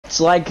It's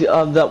like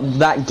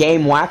that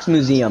game Wax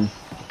Museum.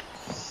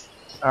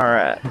 All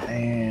right,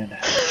 and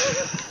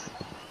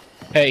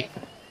Hey,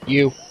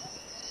 you.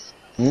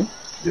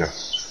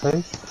 Yes.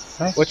 Hey,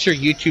 hey. What's your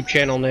YouTube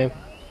channel name?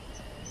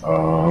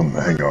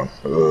 Hang on.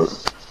 all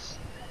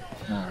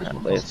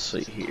right, let's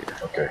see here.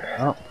 Okay.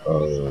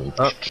 Oh,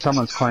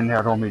 someone's cleaned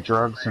out all my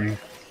drugs and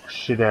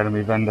shit out of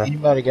me vendor.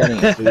 Anybody got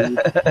any food?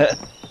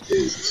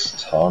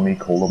 It's Tommy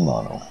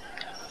Colomano.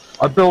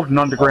 I built an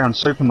underground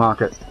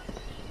supermarket.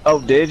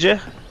 Oh, did you?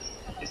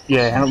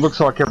 Yeah, and it looks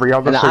like every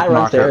other And I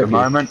run supermarket at the therapy.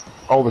 moment.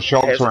 All the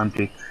shelves Yes. are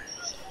empty.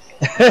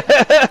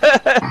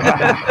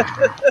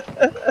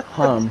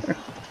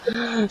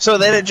 So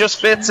then it just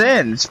fits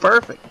in. It's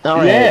perfect. All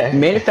right. Yeah.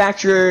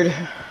 Manufactured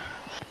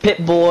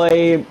Pit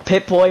Boy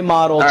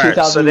model All right,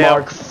 2000 so now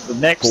Mark. the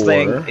next 4.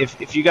 thing,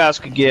 if you guys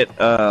could get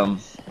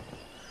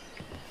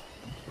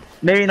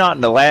maybe not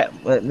in the lab,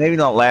 maybe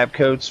not lab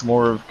coats,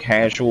 more of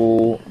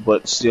casual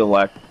but still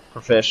like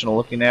professional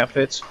looking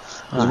outfits.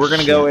 'Cause we're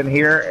gonna go in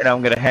here and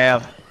I'm gonna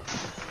have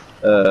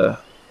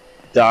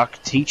Doc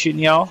teaching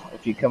y'all.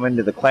 If you come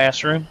into the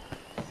classroom,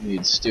 You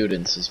need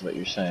students, is what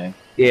you're saying.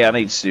 yeah, I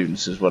need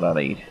students is what I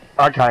need.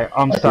 Okay,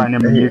 I'm staying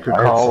in my Nuka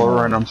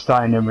Cola and I'm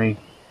staying in my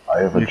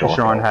I have a Nuka jock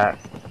Shine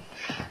outfit.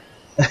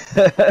 hat.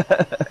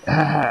 I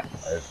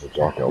have the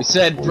jock We outfit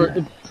said for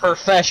you.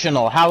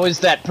 professional. How is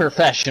that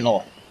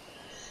professional?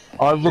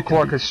 I look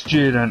like a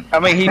student. I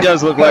mean, he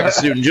does look like a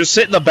student. Just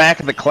sit in the back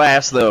of the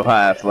class though,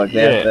 Hive, like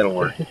that. Yeah. That'll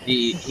work.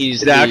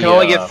 He's Now, I the, can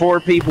only get 4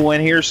 people in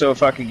here, so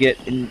if I could get,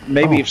 and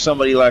maybe if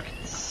somebody like,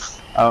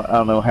 I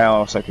don't know how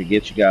else I could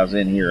get you guys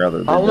in here other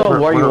I than. don't know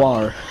where you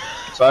are.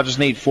 So I just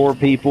need 4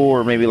 people,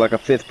 or maybe like a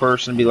 5th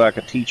person, be like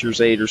a teacher's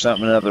aide or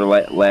something, another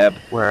Where?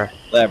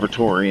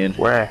 laboratorian,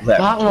 Where? I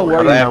don't know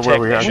where you lab are. Where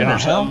we are technician now. or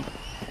something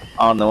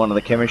on one of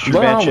the chemistry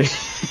Where are we?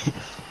 benches.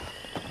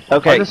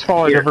 Okay, I just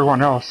followed here,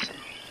 everyone else.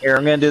 here,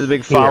 I'm gonna do the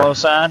big follow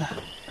sign.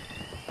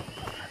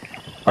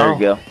 There Oh. you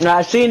go. No,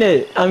 I've seen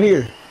it. I'm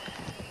here.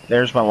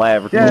 There's my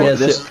laboratory. Yeah,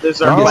 this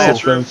is our Oh.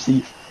 classroom.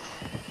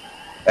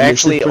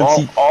 Actually,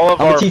 Yes, all of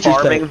I'm a our teacher's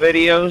farming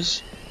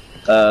videos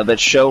that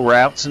show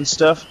routes and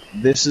stuff,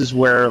 this is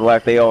where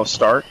like they all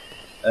start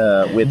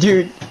with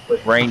Dude,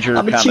 Ranger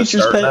I'm a kind of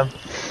teacher's starting pet. them.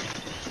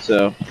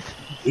 So,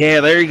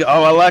 yeah, there you go.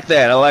 Oh, I like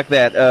that. I like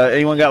that.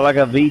 Anyone got like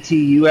a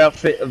VTU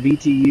outfit, a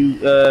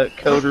VTU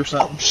coat or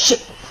something?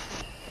 shit.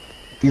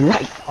 You're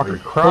right. Fucking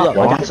Hold crap, up,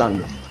 I man. got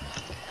something.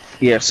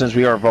 Yeah, since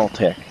we are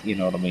Voltec, you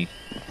know what I mean.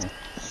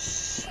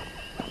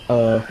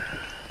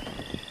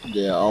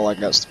 Yeah, all I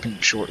got's the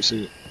pink short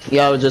suit.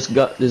 Yeah, I just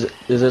got. Does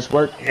this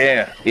work?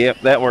 Yeah,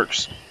 yep, that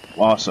works.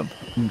 Awesome.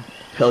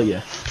 Hell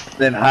yeah.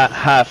 Then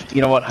Hive,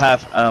 you know what,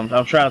 Hive?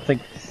 I'm trying to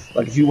think,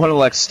 like if you want to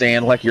like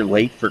stand like you're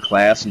late for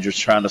class and just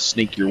trying to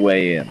sneak your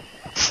way in.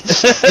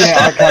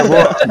 Yeah, okay,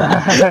 well,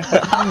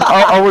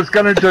 I was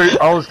gonna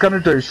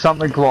do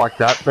something like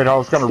that, but I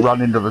was gonna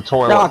run into the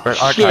toilet. Oh, but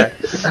okay,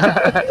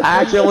 I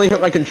accidentally hit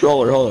my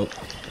controller. Hold up.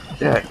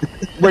 yeah.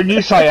 When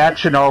you say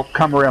action, I'll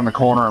come around the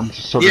corner and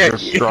just sort of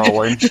just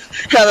stroll in.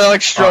 Kind of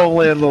like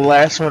stroll in the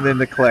last one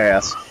into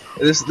class.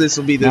 This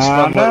will be this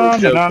fun little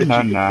joke that you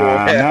can pull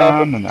out.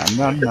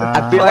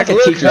 I feel like a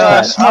Look, teacher's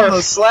Josh, pet. I'm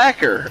a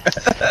slacker.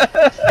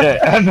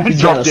 Yeah, and then You're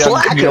drop a down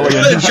slacker.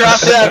 chameleon.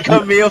 Drop down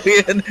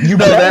chameleon. You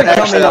No, that better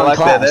come actually, in I on like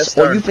that. class, That's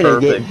or darn you finna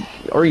perfect.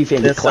 get, or you finna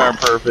get That's darn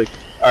clapped. perfect.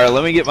 All right,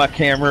 let me get my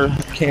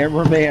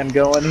cameraman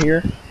going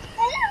here.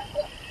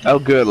 Oh,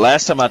 good.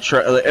 Last time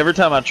every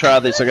time I try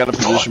this, I got to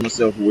position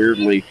myself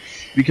weirdly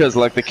because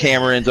like the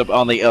camera ends up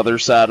on the other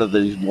side of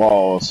these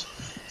walls.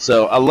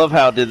 So I love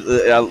how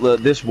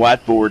this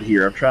whiteboard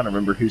here. I'm trying to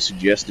remember who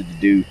suggested to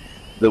do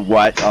the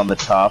white on the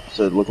top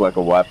so it looked like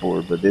a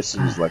whiteboard, but this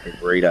is like a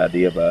great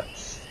idea by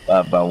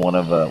one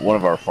of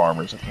our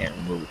farmers. I can't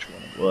remember which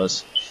one it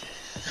was.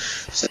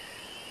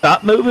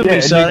 Stop moving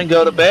me, son, and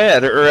go to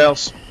bed, or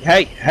else.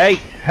 Hey,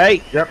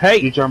 Yep, hey!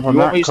 you jump on You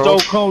that, want me Cole?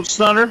 Stone Cold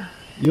Stunner?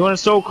 You want a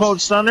Stone Cold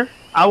Stunner?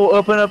 I will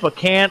open up a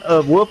can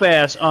of whoop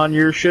ass on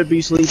your should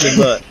be sleeping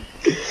butt.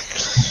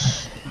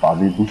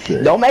 Bobby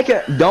Boucher. Don't make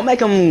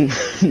him.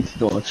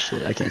 Oh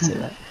shit! I can't say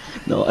that.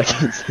 No, I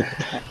can't say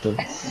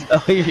that. Oh,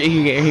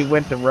 he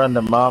went to run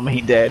to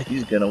mommy,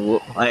 daddy's gonna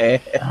whoop my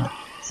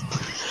ass.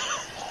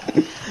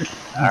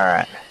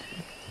 Alright.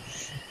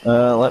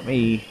 Let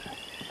me.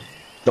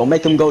 Don't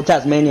make him go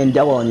Tasmanian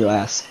devil on your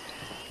ass.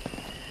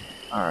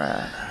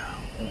 Alright.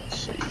 Let's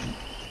see.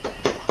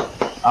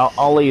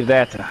 I'll leave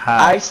that to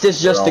hide. Ice is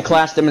just a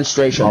class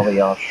demonstration. All the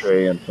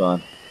Australian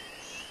fun.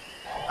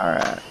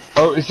 Alright.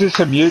 Oh, is this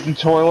a mutant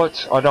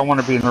toilet? I don't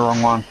want to be in the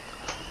wrong one.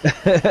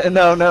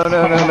 No.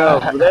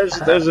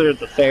 Those are at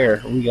the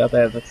fair. We got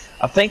that.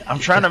 I'm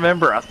trying to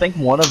remember. I think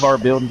one of our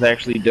buildings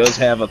actually does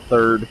have a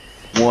third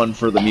one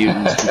for the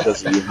mutants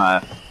because of you,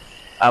 High.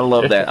 I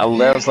love that.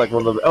 That was like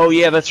one of the. Oh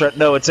yeah, that's right.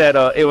 No,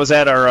 it was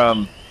at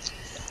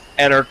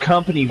our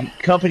company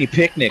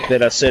picnic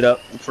that I set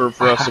up for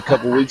us a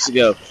couple weeks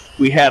ago.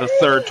 We had a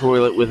third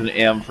toilet with an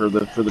M for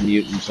the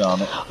mutants on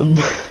it.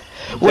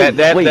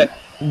 Wait,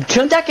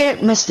 couldn't that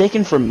get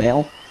mistaken for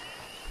male?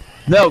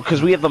 No,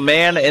 because we have the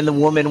man and the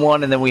woman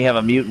one, and then we have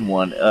a mutant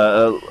one.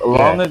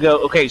 Long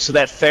ago, okay, so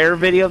that fair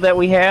video that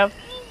we have,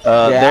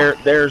 there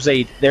are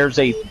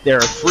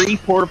 3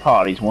 porta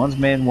potties. One's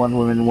men, one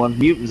woman, one's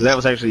mutants. That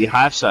was actually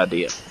Hife's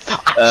idea.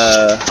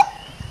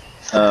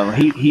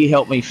 He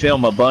helped me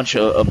film a bunch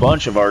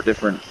of our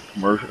different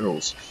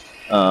commercials.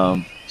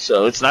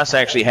 So it's nice to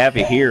actually have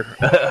you here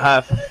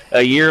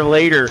a year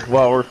later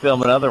while we're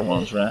filming other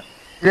ones, right?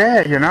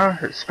 Yeah, you know,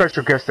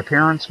 special guest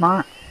appearance,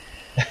 mate.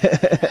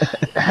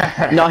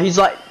 No, he's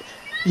like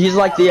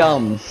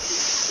the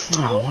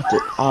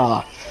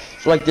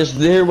like this.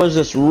 There was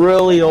this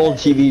really old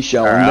TV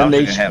show, and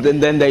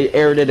then they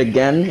aired it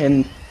again,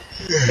 and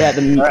had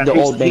the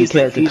old main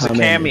character he's come a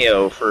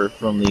cameo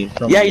from the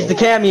he's the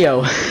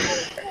cameo.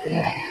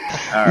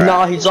 Right.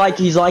 No, he's like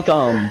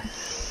oh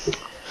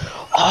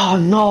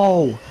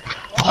no.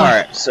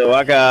 Alright, so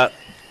I got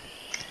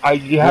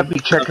You have me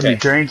checking my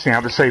jeans now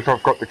to see if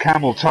I've got the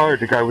camel toe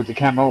to go with the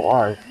camel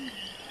eye.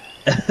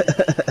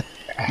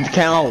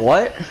 Camel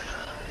what?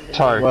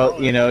 Toe.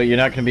 Well, you know, you're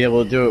not going to be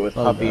able to do it with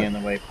Puppy in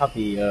the way.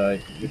 Puppy, you're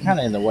kind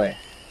of in the way.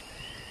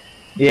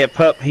 Yeah,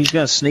 Pup, he's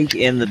gonna sneak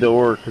in the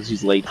door because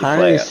he's late to I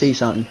need to class. see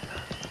something.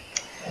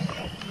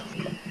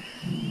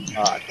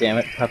 Ah, damn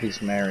it, Puppy's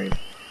married.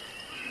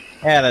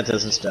 Yeah, that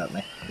doesn't stop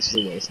me. This is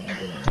the wasteland.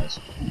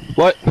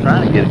 What? I'm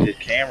trying to get a good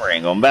camera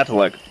angle. I'm about to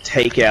like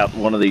take out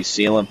one of these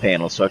ceiling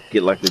panels so I can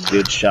get like a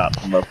good shot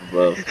from up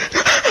above.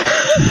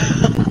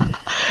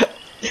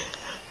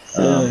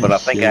 But I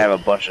think I have a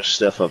bunch of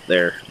stuff up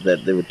there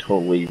that they would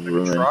totally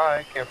ruin.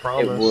 Try, can't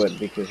promise. It would,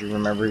 because you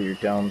remember your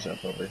dome's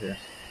up over here.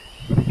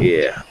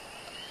 Yeah.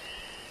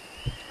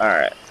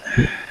 Alright.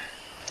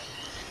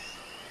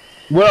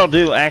 What I'll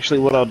do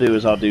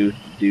is I'll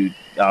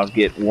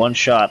get one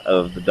shot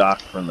of the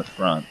dock from the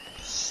front.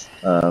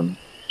 And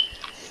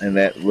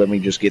let me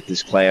just get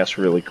this class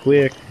really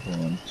quick.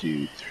 1,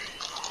 2, 3,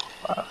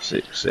 4, 5,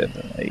 6,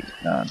 7, 8,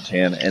 9,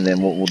 10. And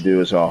then what we'll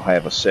do is I'll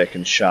have a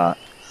second shot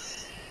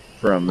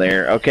from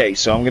there. Okay,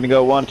 so I'm gonna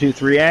go 1, 2,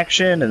 3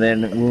 action, and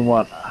then we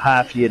want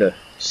half you to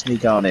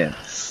sneak on in.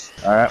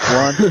 Alright,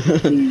 1,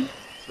 2,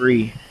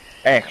 3,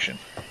 action.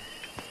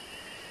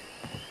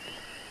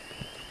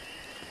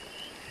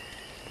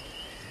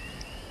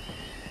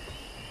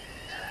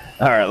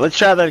 Alright, let's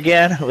try that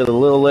again with a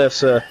little less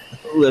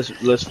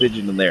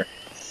fidgeting there.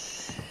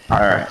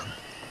 Alright.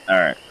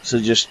 Alright. So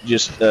just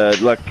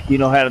like you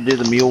know how to do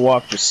the mule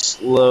walk, just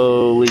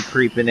slowly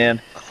creeping in.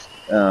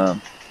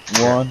 1,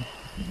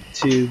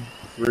 2,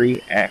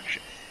 3,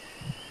 action.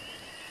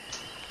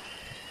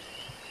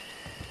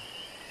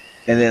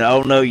 And then,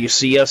 oh no, you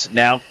see us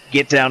now.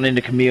 Get down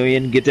into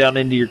chameleon. Get down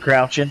into your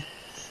crouching,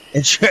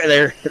 and try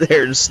there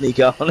and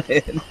sneak on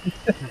in.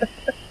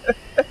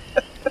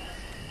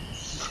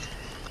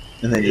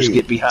 And then just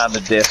get behind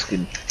the desk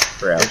and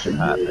crouch and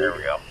hide. There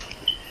we go.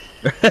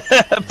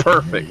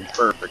 Perfect.